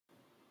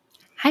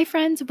Hi,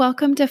 friends.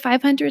 Welcome to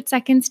 500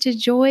 Seconds to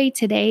Joy.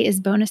 Today is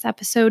bonus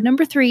episode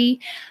number 3.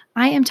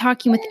 I am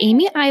talking with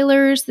Amy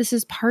Eilers. This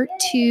is part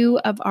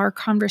 2 of our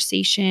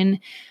conversation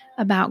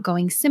about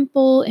going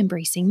simple,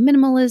 embracing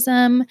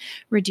minimalism,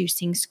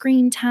 reducing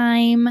screen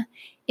time.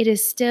 It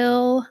is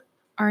still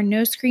our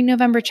No Screen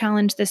November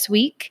challenge this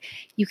week.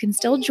 You can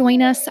still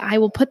join us. I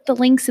will put the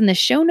links in the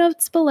show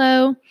notes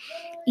below.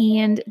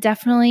 And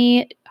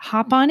definitely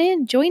hop on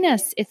in, join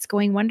us. It's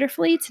going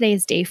wonderfully. Today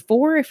is day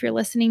 4 if you're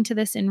listening to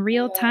this in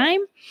real time.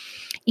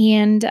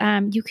 And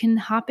you can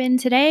hop in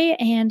today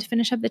and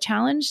finish up the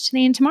challenge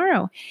today and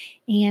tomorrow.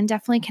 And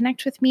definitely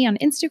connect with me on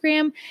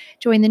Instagram,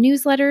 join the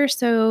newsletter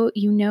so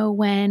you know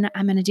when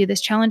I'm going to do this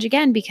challenge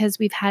again, because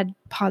we've had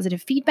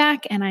positive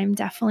feedback and I'm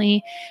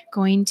definitely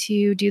going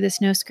to do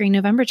this No Screen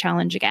November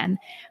challenge again,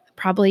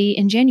 probably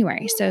in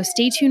January. So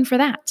stay tuned for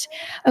that.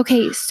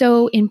 Okay,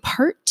 so in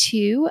part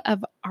 2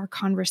 of our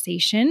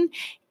conversation,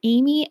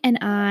 Amy and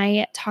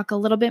I talk a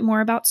little bit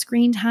more about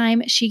screen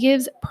time. She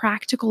gives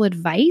practical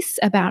advice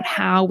about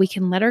how we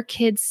can let our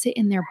kids sit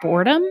in their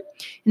boredom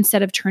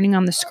instead of turning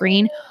on the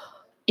screen.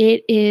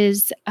 It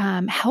is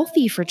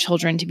healthy for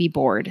children to be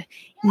bored,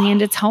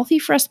 and it's healthy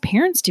for us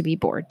parents to be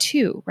bored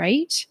too,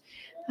 right?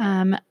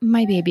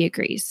 My baby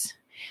agrees.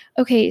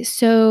 Okay,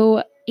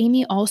 so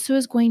Amy also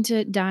is going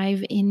to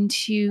dive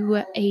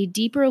into a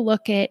deeper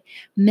look at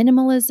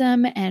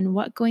minimalism and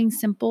what going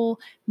simple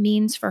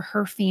means for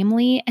her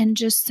family, and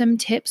just some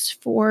tips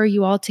for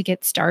you all to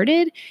get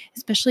started,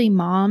 especially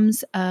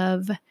moms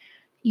of,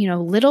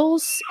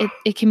 littles.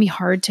 It can be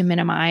hard to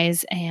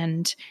minimize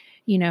and,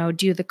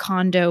 do the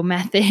Kondo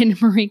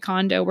method, Marie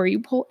Kondo, where you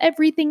pull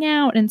everything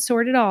out and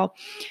sort it all.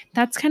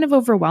 That's kind of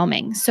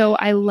overwhelming. So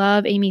I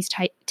love Amy's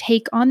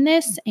take on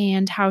this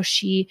and how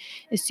she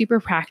is super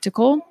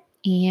practical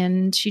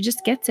and she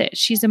just gets it.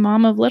 She's a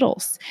mom of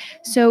littles.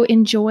 So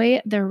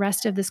enjoy the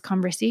rest of this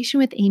conversation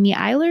with Amy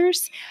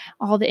Eilers.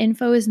 All the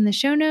info is in the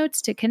show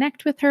notes to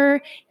connect with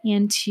her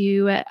and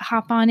to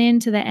hop on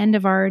into the end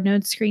of our No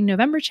Screen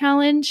November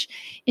challenge.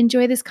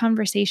 Enjoy this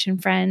conversation,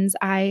 friends.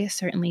 I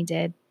certainly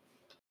did.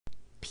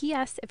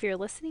 P.S. If you're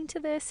listening to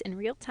this in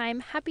real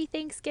time, happy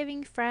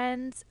Thanksgiving,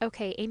 friends.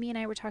 Okay, Amy and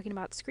I were talking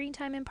about screen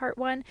time in part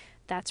 1.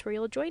 That's where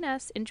you'll join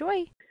us.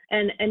 Enjoy.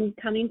 And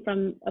coming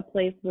from a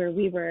place where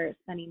we were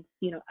spending,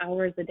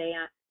 hours a day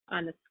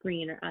on the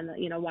screen or on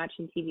the,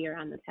 watching TV or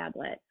on the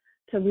tablet.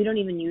 So we don't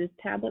even use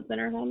tablets in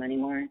our home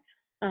anymore.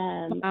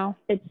 Wow.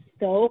 It's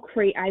so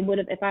crazy.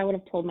 If I would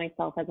have told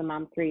myself as a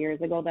mom 3 years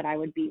ago that I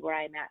would be where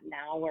I'm at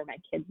now, where my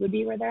kids would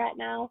be where they're at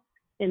now,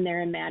 in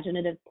their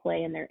imaginative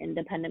play and their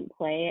independent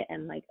play,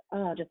 and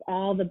just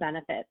all the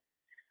benefits,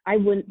 I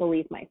wouldn't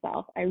believe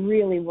myself. I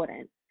really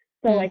wouldn't.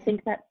 So I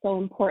think that's so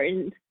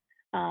important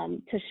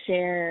to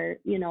share,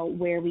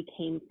 where we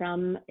came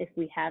from, if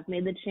we have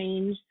made the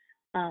change.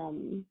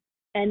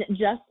 And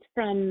just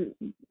from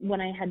when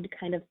I had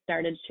kind of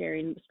started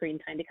sharing screen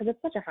time, because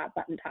it's such a hot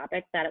button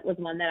topic that it was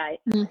one that I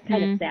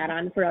kind of sat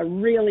on for a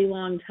really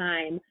long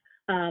time.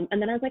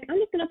 And then I was like, I'm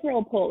just going to throw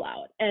a poll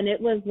out. And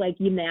it was like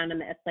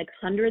unanimous, like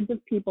hundreds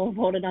of people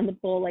voted on the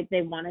poll, like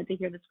they wanted to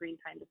hear the screen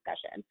time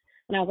discussion.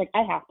 And I was like,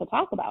 I have to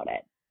talk about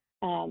it.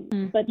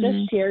 But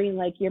just sharing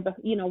like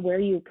where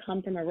you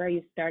come from or where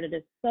you started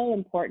is so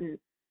important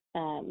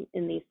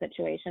in these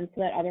situations,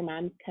 so that other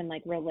moms can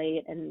like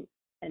relate and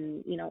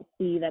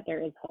see that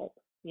there is hope.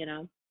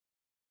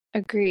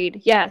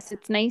 Agreed. Yes,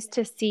 it's nice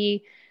to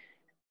see,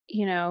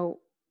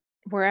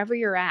 wherever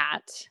you're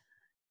at,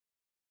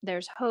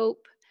 there's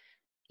hope.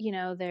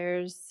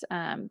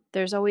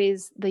 There's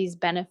always these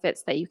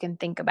benefits that you can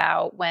think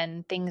about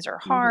when things are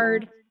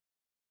hard,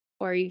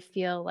 or you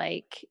feel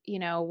like,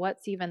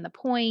 what's even the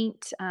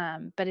point?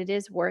 But it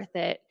is worth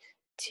it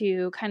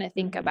to kind of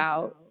think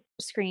about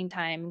screen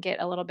time,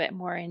 get a little bit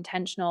more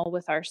intentional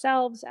with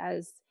ourselves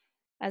as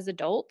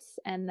adults,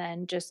 and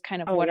then just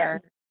kind of what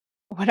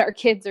our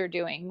kids are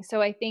doing.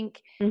 So I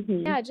think,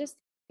 just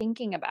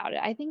thinking about it,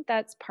 I think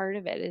that's part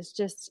of it, is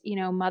just,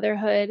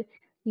 motherhood.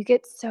 You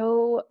get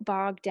so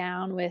bogged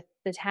down with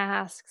the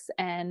tasks,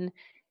 and,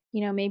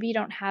 maybe you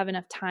don't have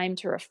enough time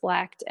to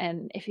reflect.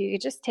 And if you could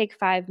just take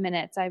 5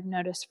 minutes, I've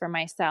noticed for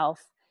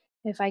myself,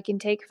 if I can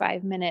take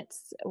 5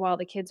 minutes while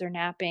the kids are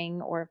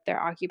napping or if they're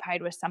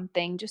occupied with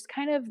something, just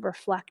kind of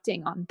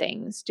reflecting on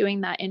things, doing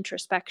that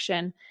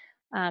introspection.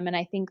 And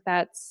I think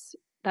that's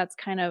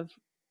kind of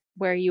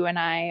where you and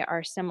I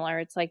are similar.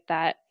 It's like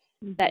that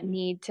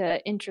need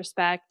to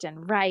introspect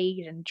and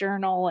write and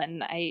journal.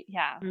 And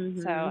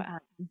so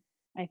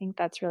I think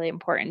that's really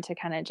important to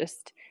kind of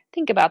just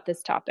think about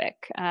this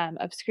topic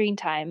of screen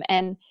time.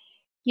 And,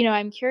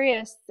 I'm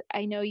curious,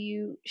 I know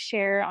you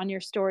share on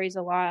your stories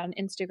a lot on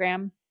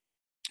Instagram.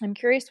 I'm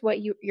curious what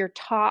your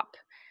top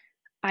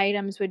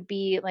items would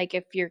be, like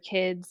if your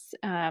kids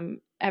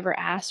ever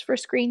ask for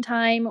screen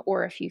time,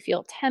 or if you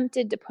feel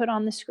tempted to put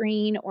on the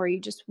screen, or you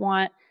just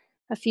want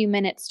a few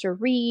minutes to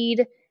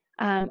read.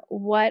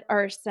 What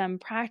are some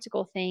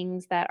practical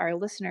things that our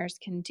listeners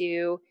can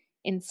do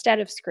instead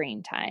of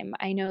screen time?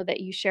 I know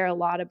that you share a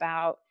lot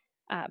about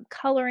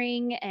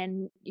coloring,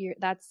 and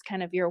that's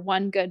kind of your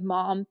one good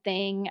mom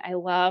thing. I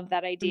love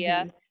that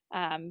idea.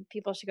 Hmm.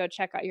 People should go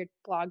check out your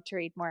blog to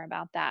read more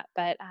about that.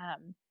 But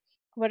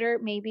what are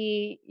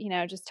maybe,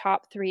 just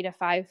top 3 to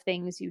 5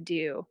 things you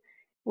do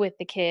with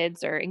the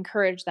kids or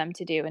encourage them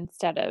to do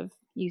instead of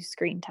use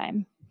screen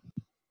time?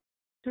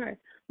 Sure.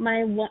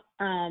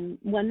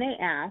 When they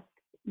ask,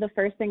 the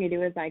first thing I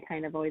do is I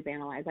kind of always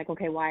analyze, like,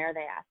 okay, why are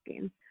they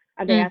asking?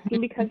 Are they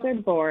asking because Mhm. they're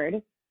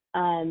bored?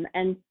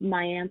 And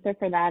my answer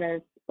for that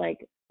is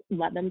like,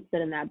 let them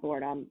sit in that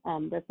boredom.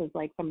 This is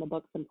like from the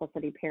book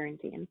Simplicity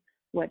Parenting,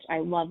 which I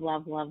love,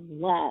 love, love,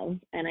 love,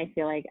 and I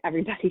feel like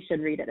everybody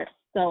should read it. It's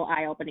so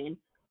eye-opening.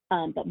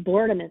 But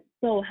boredom is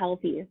so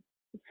healthy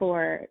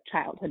for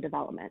childhood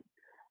development.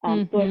 So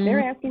if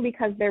they're Mhm. asking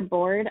because they're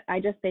bored, I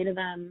just say to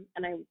them,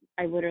 and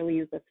I literally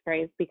use this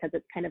phrase because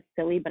it's kind of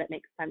silly, but it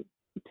makes sense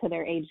to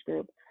their age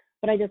group.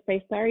 But I just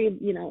say, sorry,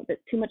 that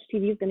too much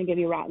TV is going to give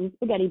you rotten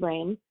spaghetti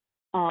brain.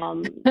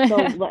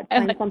 So let's I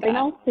find like something that.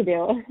 else to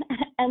do.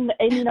 And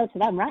to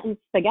them, rotten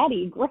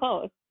spaghetti,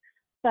 gross.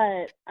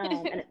 But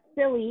and it's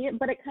silly,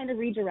 but it kind of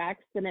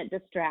redirects and it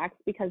distracts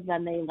because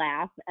then they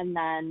laugh and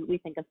then we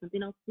think of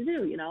something else to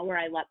do, where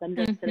I let them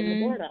just sit in the Mhm.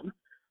 boredom.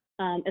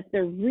 If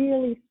they're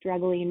really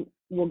struggling,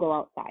 we'll go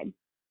outside.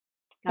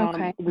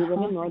 Okay. We live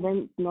Uh-huh.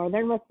 in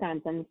northern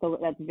Wisconsin, so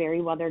that's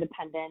very weather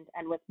dependent.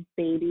 And with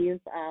babies,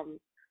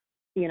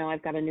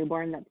 I've got a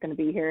newborn that's going to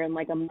be here in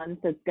like a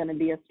month. It's going to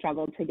be a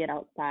struggle to get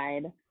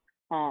outside.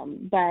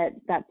 But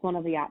that's one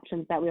of the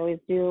options that we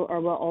always do,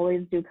 or we'll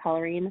always do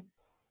coloring.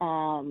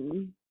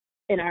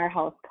 In our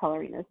house,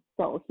 coloring is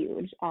so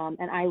huge.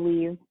 And I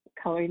leave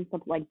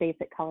like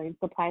basic coloring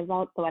supplies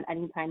out, so at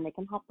any time they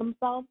can help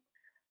themselves.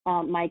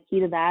 My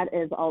key to that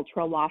is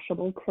ultra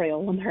washable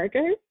Crayola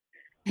markers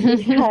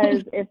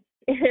because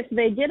if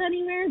they get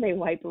anywhere, they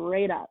wipe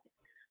right up.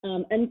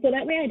 And so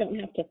that way I don't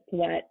have to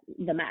sweat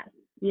the mess,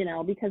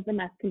 because the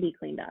mess can be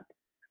cleaned up.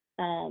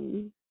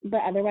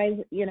 But otherwise,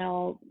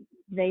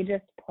 they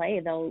just play.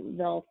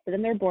 They'll sit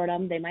in their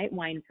boredom. They might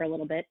whine for a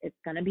little bit. It's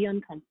gonna be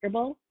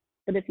uncomfortable,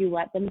 but if you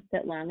let them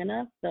sit long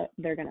enough,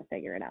 they're gonna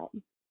figure it out.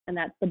 And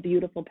that's the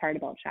beautiful part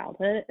about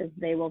childhood is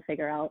they will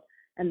figure out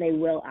and they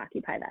will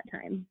occupy that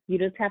time. You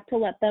just have to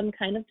let them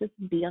kind of just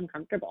be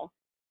uncomfortable.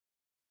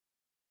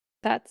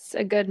 That's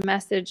a good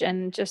message,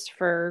 and just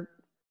for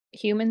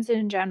humans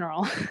in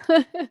general.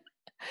 Just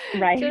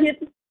Right.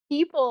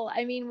 people,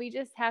 I mean, we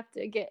just have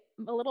to get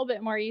a little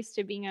bit more used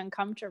to being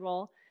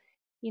uncomfortable.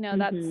 Mhm.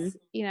 That's,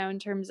 in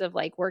terms of,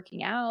 like,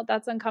 working out,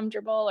 that's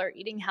uncomfortable, or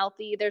eating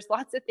healthy. There's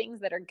lots of things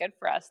that are good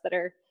for us that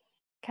are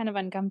kind of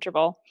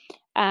uncomfortable.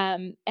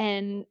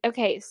 And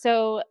okay,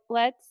 so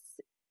let's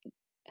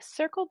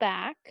circle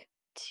back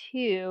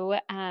to,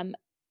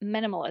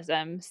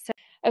 minimalism.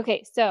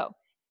 Okay, so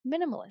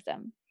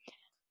minimalism.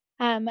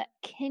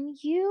 Can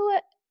you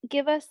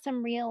give us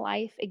some real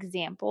life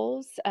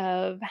examples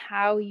of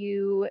how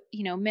you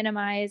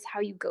minimize,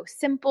 how you go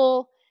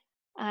simple?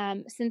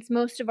 Since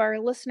most of our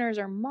listeners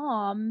are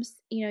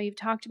moms, you've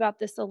talked about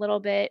this a little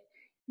bit.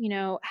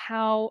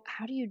 How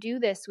do you do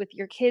this with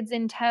your kids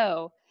in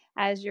tow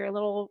as your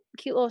little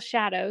cute little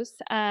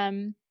shadows?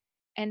 And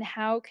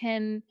how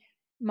can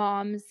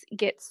moms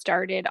get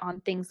started on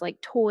things like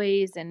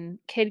toys and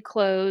kid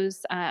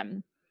clothes?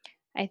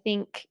 I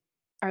think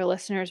our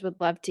listeners would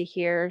love to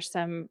hear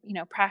some,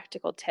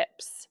 practical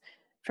tips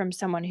from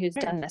someone who's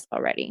Sure. done this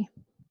already.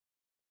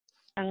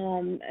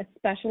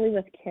 Especially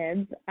with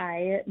kids,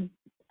 I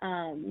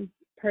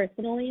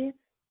personally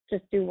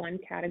just do one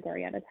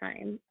category at a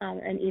time.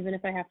 And even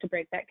if I have to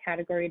break that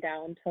category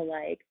down to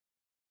like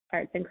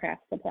arts and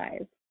crafts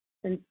supplies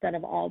instead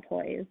of all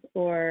toys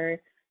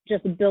or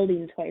just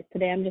building toys.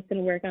 Today I'm just going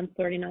to work on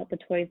sorting out the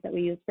toys that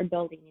we use for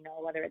building,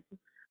 whether it's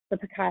the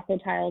Picasso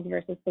tiles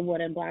versus the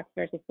wooden blocks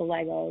versus the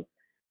Legos.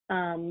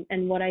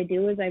 And what I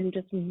do is I'm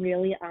just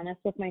really honest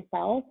with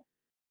myself.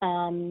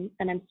 And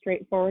I'm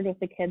straightforward with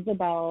the kids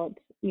about,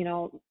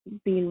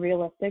 being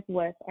realistic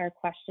with our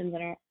questions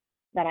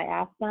that I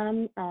ask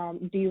them.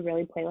 Do you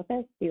really play with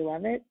this? Do you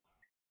love it?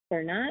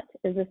 Or not?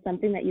 Is this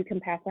something that you can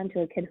pass on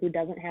to a kid who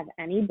doesn't have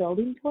any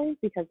building toys?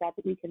 Because that's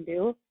what we can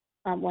do.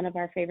 One of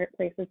our favorite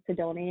places to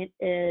donate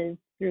is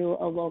through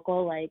a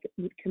local like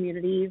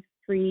community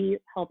free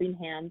helping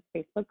hands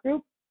Facebook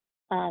group.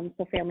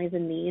 So families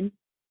in need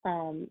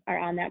are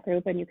on that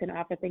group, and you can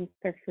offer things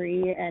for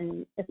free.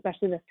 And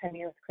especially this time of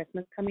year with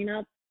Christmas coming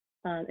up,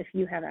 if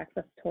you have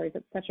access to toys,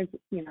 it's such a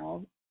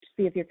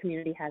see if your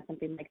community has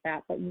something like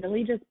that. But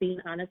really, just being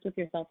honest with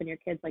yourself and your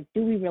kids, like,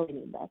 do we really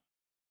need this?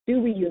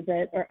 Do we use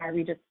it, or are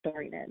we just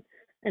storing it?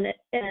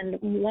 And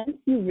once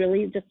you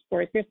really just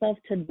force yourself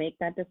to make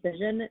that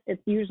decision,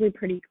 it's usually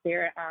pretty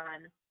clear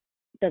on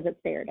does it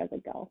stay or does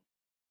it go.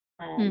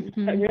 But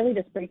Mhm. really,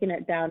 just breaking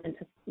it down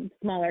into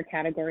smaller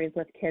categories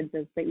with kids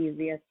is the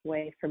easiest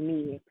way for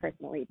me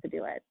personally to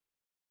do it.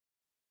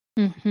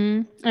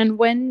 Mhm. And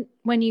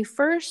when you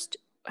first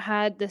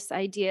had this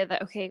idea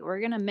that, okay, we're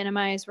going to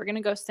minimize, we're going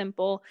to go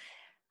simple,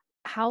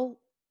 how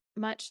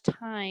much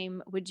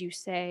time would you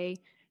say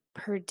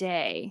per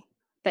day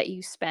that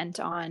you spent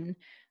on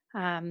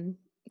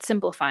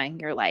simplifying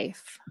your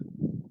life?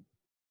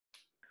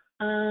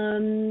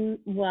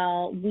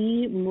 Well,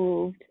 we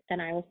moved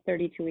and I was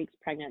 32 weeks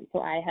pregnant. So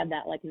I had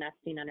that like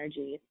nesting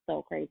energy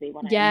so crazy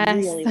when I Yes.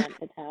 really went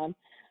to town.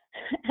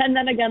 And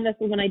then again, this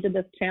is when I did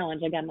this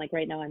challenge. Again, like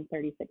right now I'm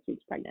 36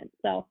 weeks pregnant.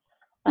 So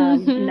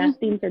Hmm.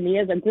 nesting for me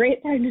is a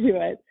great time to do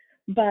it.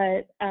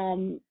 But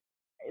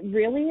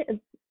really,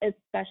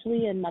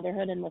 especially in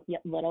motherhood and with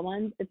little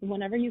ones, it's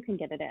whenever you can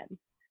get it in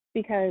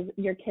because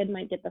your kid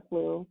might get the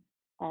flu.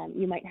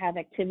 You might have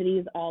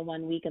activities all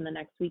 1 week and the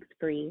next week's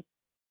free.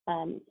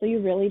 So you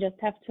really just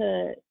have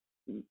to,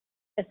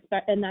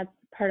 and that's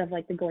part of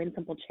like the Going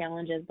Simple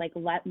challenges, like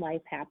let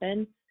life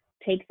happen.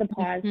 Take the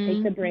pause, take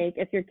Hmm. the break.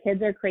 If your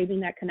kids are craving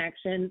that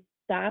connection,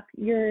 stop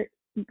your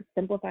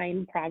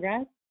simplifying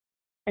progress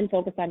and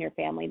focus on your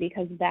family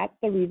because that's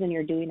the reason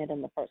you're doing it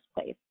in the first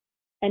place.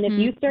 And if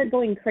you start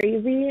going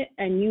crazy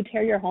and you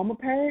tear your home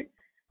apart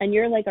and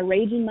you're like a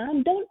raging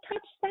mom, don't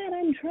touch that.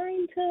 I'm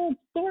trying to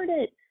sort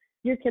it.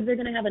 Your kids are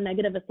going to have a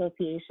negative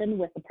association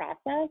with the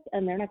process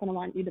and they're not going to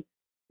want you to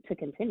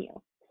continue.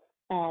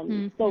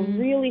 So Hmm.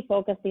 really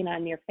focusing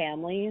on your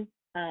family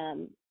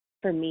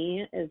for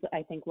me is,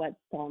 I think, what's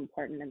so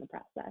important in the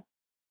process.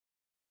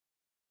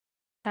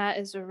 That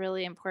is a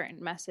really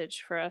important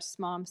message for us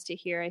moms to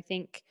hear. I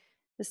think,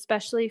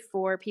 especially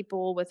for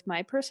people with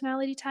my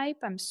personality type,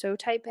 I'm so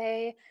type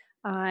A.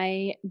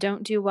 I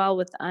don't do well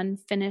with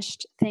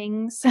unfinished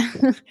things.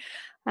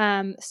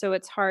 So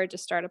it's hard to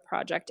start a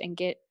project and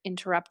get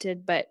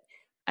interrupted. But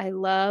I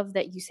love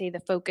that you say the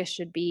focus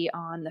should be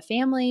on the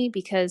family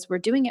because we're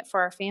doing it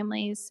for our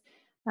families.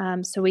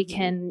 So we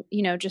Mm-hmm.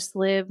 can, just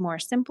live more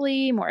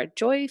simply, more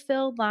joy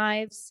filled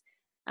lives.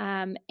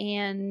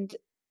 And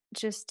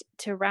just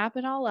to wrap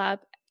it all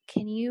up,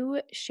 can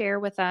you share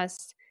with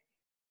us,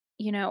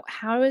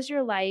 how has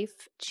your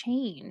life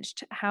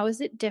changed? How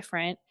is it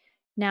different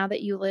now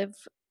that you live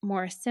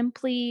more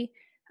simply?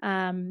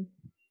 Um,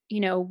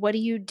 what do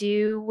you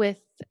do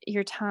with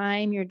your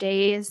time, your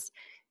days,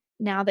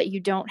 now that you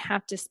don't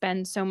have to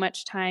spend so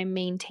much time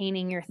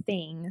maintaining your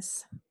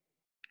things?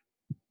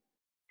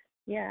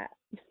 Yeah.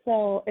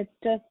 So it's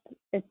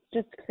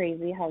just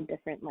crazy how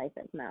different life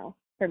is now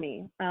for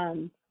me.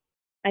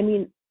 I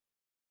mean,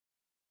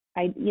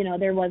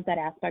 there was that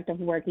aspect of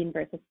working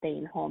versus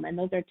staying home, and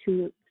those are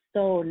two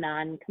so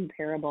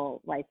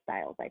non-comparable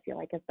lifestyles. I feel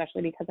like,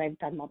 especially because I've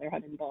done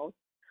motherhood in both.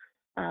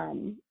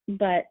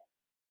 But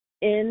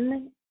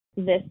in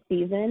this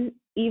season,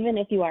 even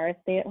if you are a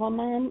stay-at-home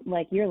mom,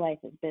 like your life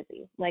is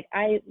busy. Like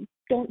I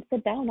don't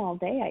sit down all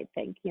day. I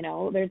think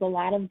there's a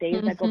lot of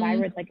days that go by Mhm.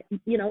 where it's like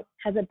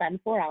has it been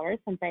 4 hours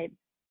since I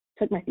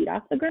took my feet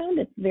off the ground?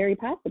 It's very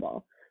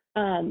possible.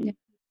 Yeah. Um,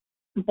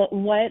 but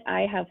what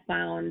I have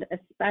found,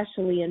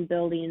 especially in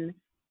building,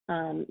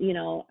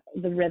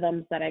 the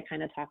rhythms that I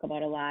kind of talk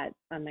about a lot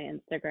on my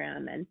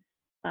Instagram, and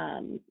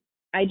um,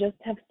 I just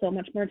have so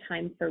much more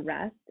time for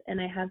rest,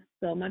 and I have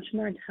so much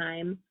more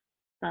time.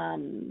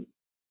 Um,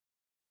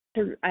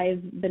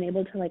 I've been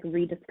able to like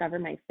rediscover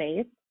my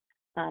faith.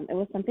 It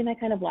was something I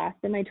kind of lost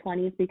in my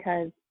 20s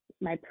because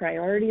my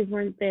priorities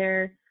weren't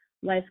there.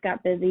 Life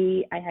got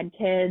busy. I had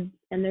kids,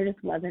 and there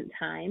just wasn't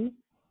time.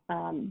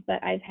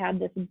 But I've had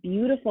this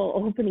beautiful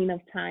opening of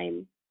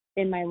time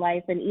in my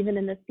life, and even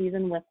in this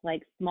season with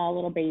like small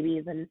little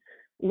babies and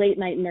late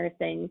night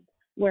nursing,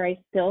 where I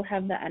still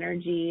have the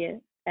energy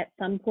at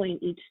some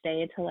point each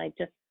day to like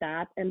just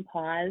stop and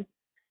pause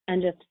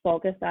and just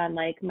focus on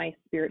like my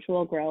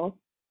spiritual growth.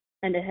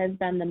 And it has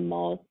been the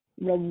most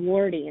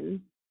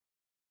rewarding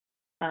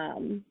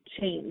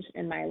change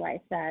in my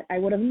life that I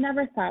would have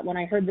never thought when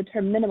I heard the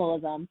term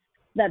minimalism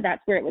that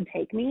that's where it would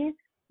take me.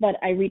 But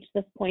I reached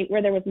this point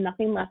where there was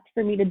nothing left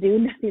for me to do,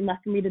 nothing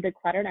left for me to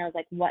declutter, and I was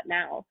like, what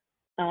now?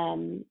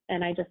 And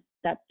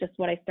that's just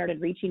what I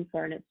started reaching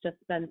for, and it's just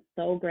been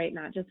so great,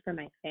 not just for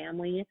my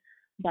family,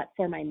 but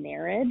for my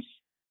marriage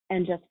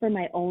and just for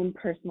my own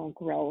personal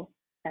growth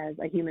as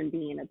a human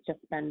being. It's just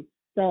been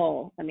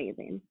so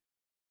amazing.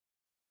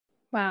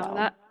 Wow,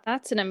 So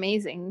that's an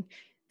amazing,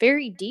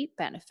 very deep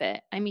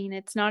benefit. I mean,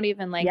 it's not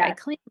even like I yes.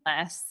 clean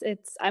less.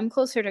 It's I'm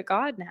closer to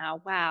God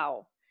now.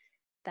 Wow.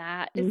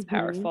 That is hmm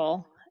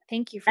powerful.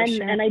 Thank you for and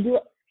sharing. and I do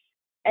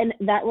and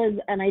that was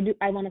and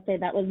I want to say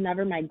that was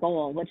never my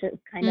goal, which is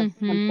kind of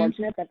Mhm.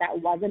 unfortunate that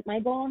that wasn't my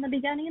goal in the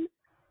beginning.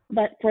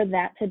 But for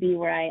that to be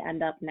where I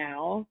end up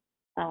now,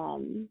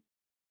 um,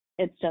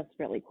 it's just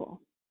really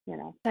cool.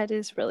 That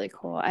is really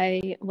cool.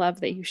 I love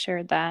that you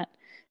shared that.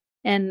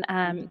 And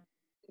Mm.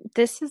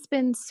 this has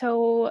been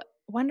so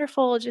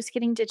wonderful just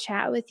getting to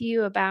chat with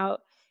you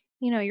about,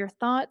 your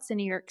thoughts and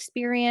your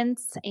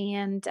experience.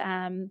 And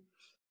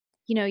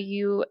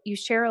you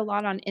share a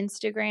lot on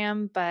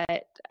Instagram,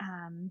 but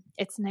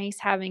it's nice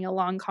having a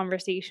long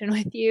conversation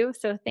with you.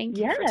 So thank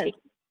you for Yes.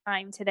 taking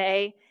time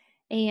today.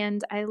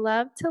 And I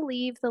love to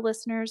leave the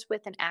listeners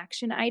with an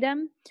action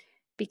item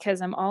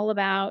because I'm all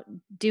about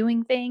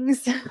doing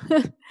things.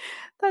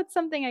 That's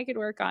something I could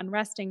work on,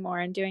 resting more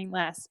and doing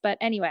less. But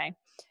anyway,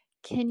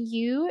 Can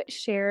you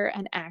share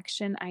an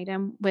action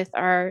item with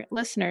our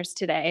listeners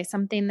today,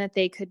 something that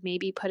they could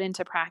maybe put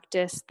into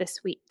practice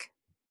this week?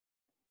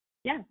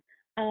 Yeah.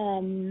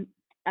 Um,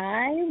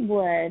 I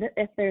would,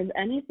 if there's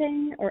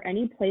anything or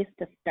any place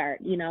to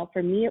start,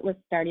 for me, it was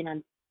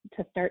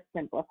to start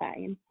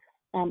simplifying.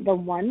 The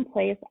one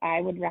place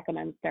I would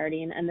recommend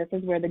starting, and this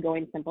is where the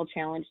Going Simple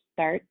Challenge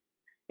starts,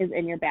 is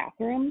in your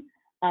bathroom,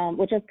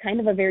 which is kind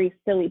of a very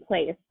silly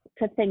place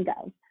to think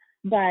of.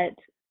 But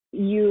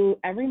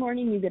every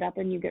morning you get up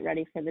and you get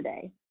ready for the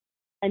day.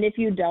 And if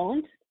you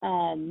don't,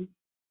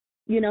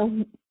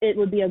 it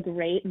would be a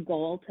great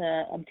goal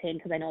to obtain,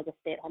 because I know as a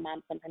stay-at-home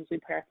mom, sometimes we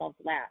put ourselves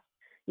last.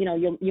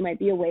 You might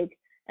be awake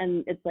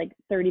and it's like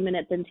 30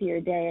 minutes into your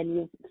day and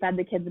you've fed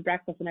the kids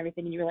breakfast and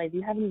everything, and you realize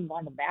you haven't even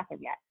gone to the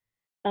bathroom yet.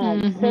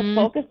 So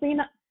focusing,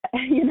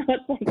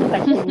 it's like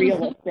such a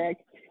realistic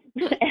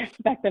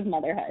aspect of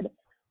motherhood.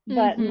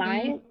 But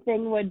my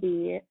thing would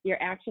be, your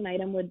action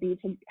item would be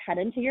to head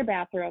into your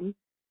bathroom,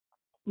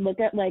 look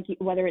at like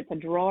whether it's a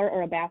drawer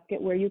or a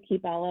basket where you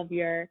keep all of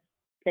your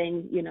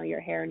things, your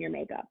hair and your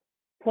makeup.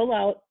 Pull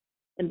out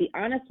and be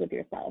honest with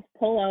yourself.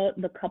 Pull out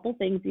the couple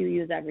things you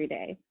use every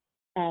day.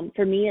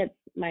 For me, it's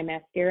my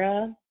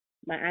mascara,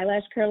 my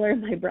eyelash curler,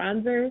 my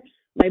bronzer,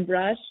 my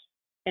brush,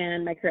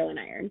 and my curling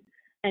iron.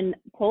 And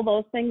pull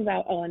those things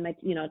out. Oh, and my,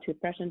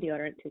 toothbrush and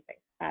deodorant, toothpaste,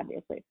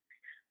 obviously.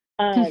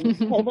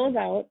 Pull those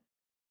out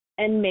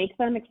and make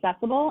them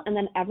accessible. And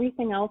then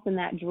everything else in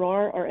that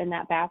drawer or in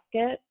that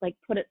basket, like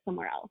put it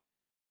somewhere else.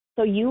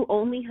 So you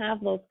only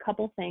have those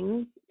couple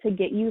things to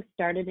get you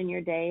started in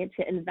your day,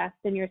 to invest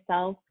in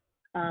yourself,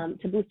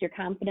 to boost your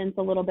confidence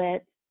a little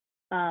bit,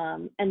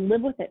 and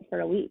live with it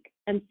for a week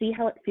and see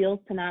how it feels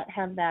to not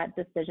have that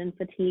decision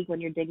fatigue when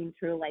you're digging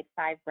through like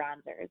 5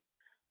 bronzers,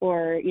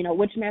 or,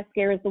 which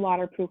mascara is the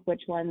waterproof,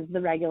 which one's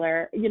the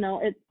regular.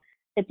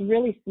 It's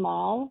really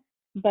small,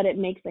 but it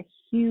makes a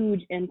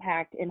huge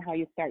impact in how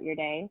you start your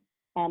day.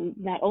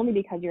 Not only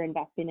because you're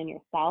investing in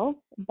yourself,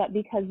 but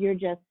because you're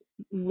just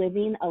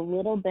living a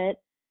little bit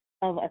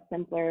of a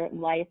simpler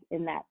life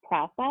in that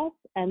process.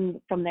 And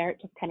from there,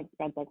 it just kind of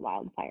spreads like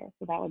wildfire.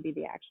 So that would be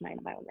the action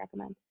item I would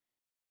recommend.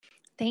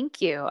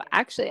 Thank you.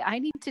 Actually, I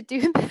need to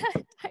do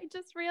that. I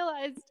just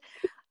realized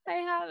I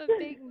have a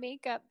big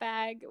makeup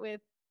bag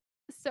with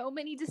so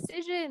many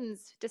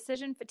decisions.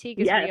 Decision fatigue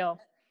is real.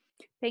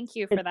 Thank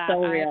you for that.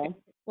 So real.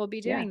 I will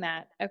be doing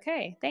that.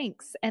 Okay,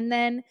 thanks. And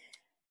then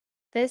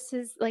this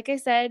is, like I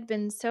said,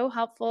 been so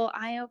helpful,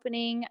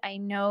 eye-opening. I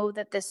know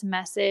that this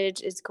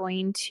message is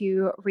going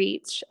to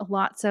reach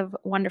lots of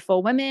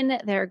wonderful women.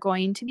 They're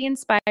going to be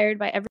inspired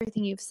by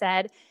everything you've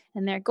said,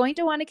 and they're going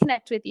to want to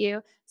connect with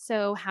you.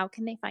 So how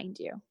can they find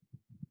you?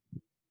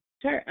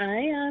 Sure. I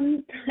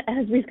am,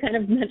 as we've kind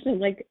of mentioned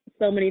like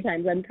so many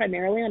times, I'm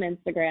primarily on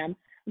Instagram.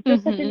 It's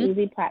just such an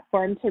easy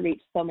platform to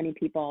reach so many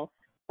people.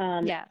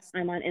 Yes.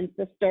 I'm on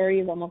Insta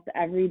stories almost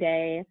every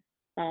day.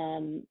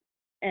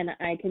 And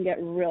I can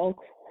get real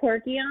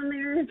quirky on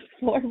there,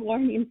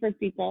 forewarning for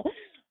people.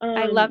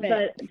 I love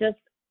it. But just,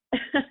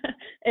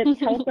 it's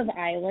House of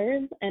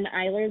Eilers, and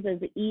Eilers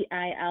is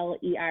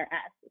Eilers.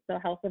 So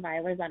House of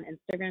Eilers on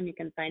Instagram, you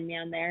can find me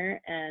on there,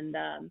 and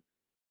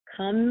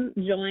come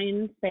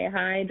join, say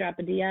hi, drop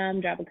a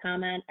DM, drop a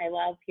comment. I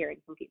love hearing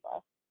from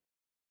people.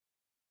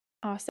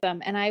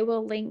 Awesome. And I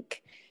will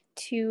link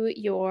to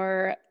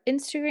your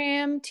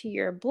Instagram, to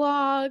your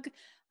blog.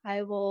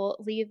 I will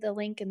leave the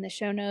link in the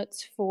show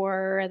notes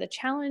for the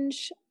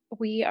challenge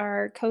we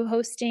are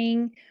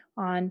co-hosting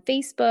on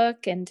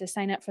Facebook, and to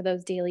sign up for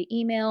those daily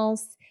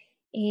emails.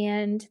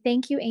 And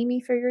thank you,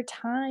 Amy, for your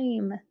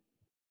time.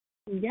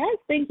 Yes,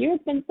 thank you.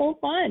 It's been so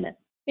fun.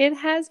 It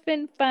has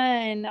been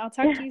fun. I'll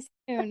talk to you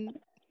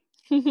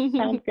soon.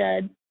 Sounds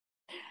good.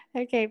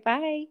 Okay,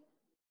 bye.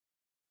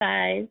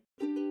 Bye.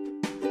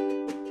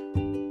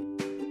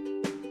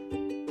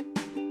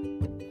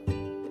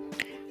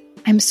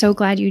 I'm so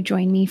glad you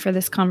joined me for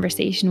this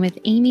conversation with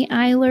Amy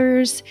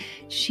Eilers.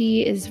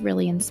 She is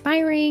really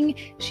inspiring.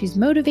 She's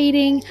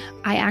motivating.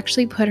 I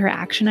actually put her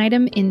action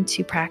item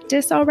into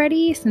practice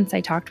already since I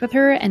talked with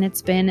her, and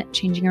it's been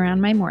changing around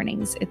my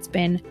mornings. It's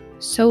been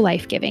so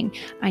life-giving.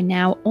 I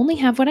now only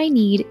have what I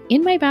need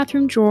in my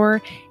bathroom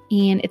drawer,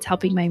 and it's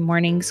helping my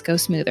mornings go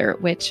smoother,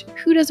 which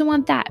who doesn't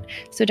want that?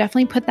 So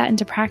definitely put that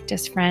into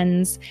practice,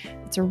 friends.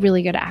 It's a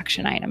really good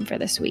action item for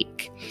this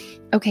week.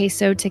 Okay,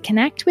 so to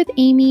connect with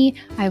Amy,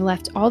 I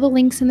left all the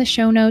links in the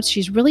show notes.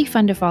 She's really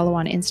fun to follow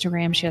on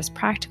Instagram. She has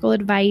practical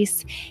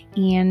advice,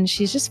 and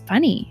she's just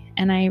funny.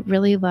 And I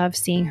really love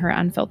seeing her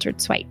unfiltered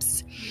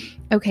swipes.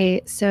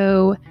 Okay,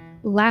 so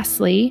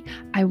lastly,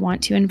 I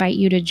want to invite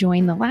you to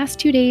join the last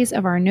 2 days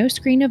of our No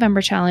Screen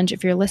November Challenge.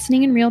 If you're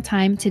listening in real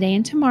time, today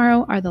and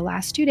tomorrow are the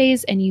last 2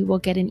 days, and you will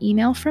get an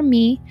email from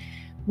me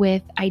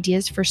with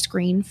ideas for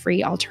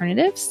screen-free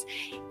alternatives.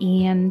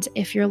 And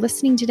if you're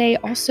listening today,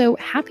 also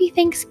happy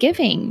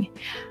Thanksgiving.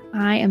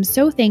 I am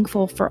so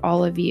thankful for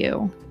all of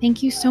you.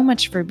 Thank you so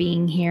much for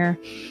being here.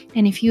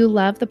 And if you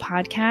love the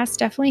podcast,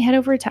 definitely head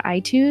over to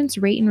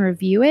iTunes, rate and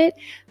review it.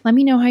 Let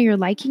me know how you're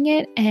liking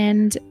it.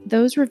 And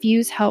those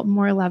reviews help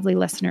more lovely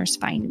listeners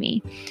find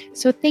me.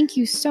 So thank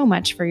you so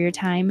much for your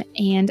time,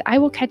 and I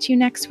will catch you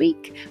next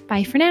week.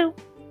 Bye for now.